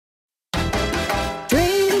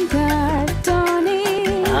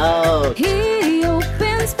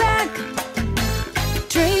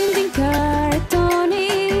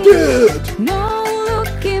no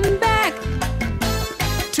looking back.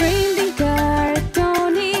 Trading card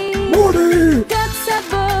Tony. Morning! That's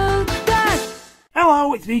about that.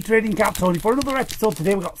 Hello, it's me, Trading Card Tony, for another episode.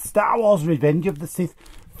 Today we've got Star Wars Revenge of the Sith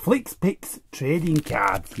Flix-Pix trading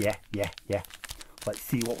cards. Yeah. Let's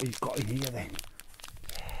see what we've got in here then.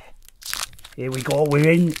 Here we go, we're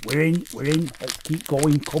in. Let's keep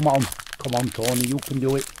going. Come on, Tony, you can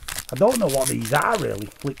do it. I don't know what these are really,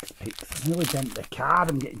 Flix-Pix. I nearly bent the card,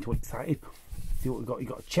 I'm getting too excited. See what we've got. You've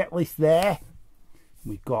got a checklist there.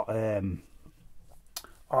 We've got,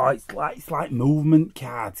 oh, it's like movement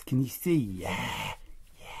cards. Can you see? Yeah.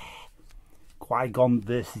 Qui-Gon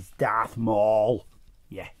versus Darth Maul.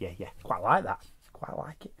 Yeah. Quite like that. Quite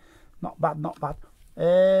like it. Not bad.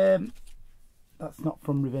 That's not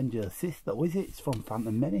from Revenge of the Sith though, is it? It's from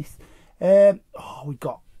Phantom Menace. Oh, we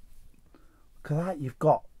got, look at that, you've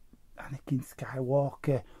got Anakin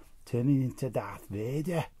Skywalker turning into Darth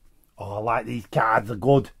Vader. Oh, I like these cards, they're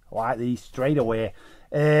good. I like these straight away.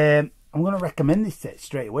 I'm going to recommend this set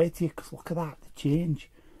straight away to you because look at that, the change.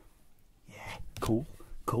 Yeah, cool.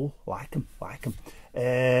 Like them.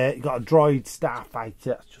 You got a droid starfighter.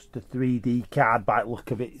 That's just a 3D card by the look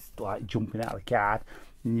of it. It's like jumping out of the card.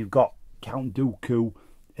 And you've got Count Dooku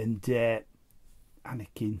and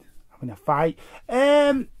Anakin having a fight.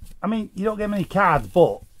 I mean, you don't get many cards,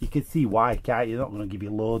 but you can see why, can't you? They're not going to give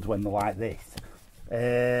you loads when they're like this.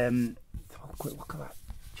 Let's have a quick look at that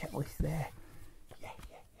checklist there.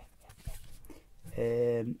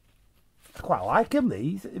 Yeah. I quite like them,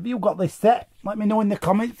 these. If you've got this set, let me know in the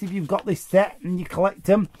comments if you've got this set and you collect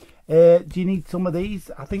them. Do you need some of these?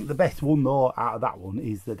 I think the best one though out of that one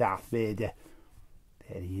is the Darth Vader.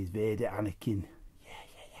 There he is, Vader, Anakin.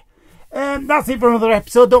 Yeah. That's it for another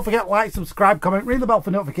episode. Don't forget to like, subscribe, comment, ring the bell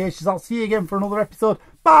for notifications. I'll see you again for another episode.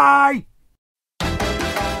 Bye!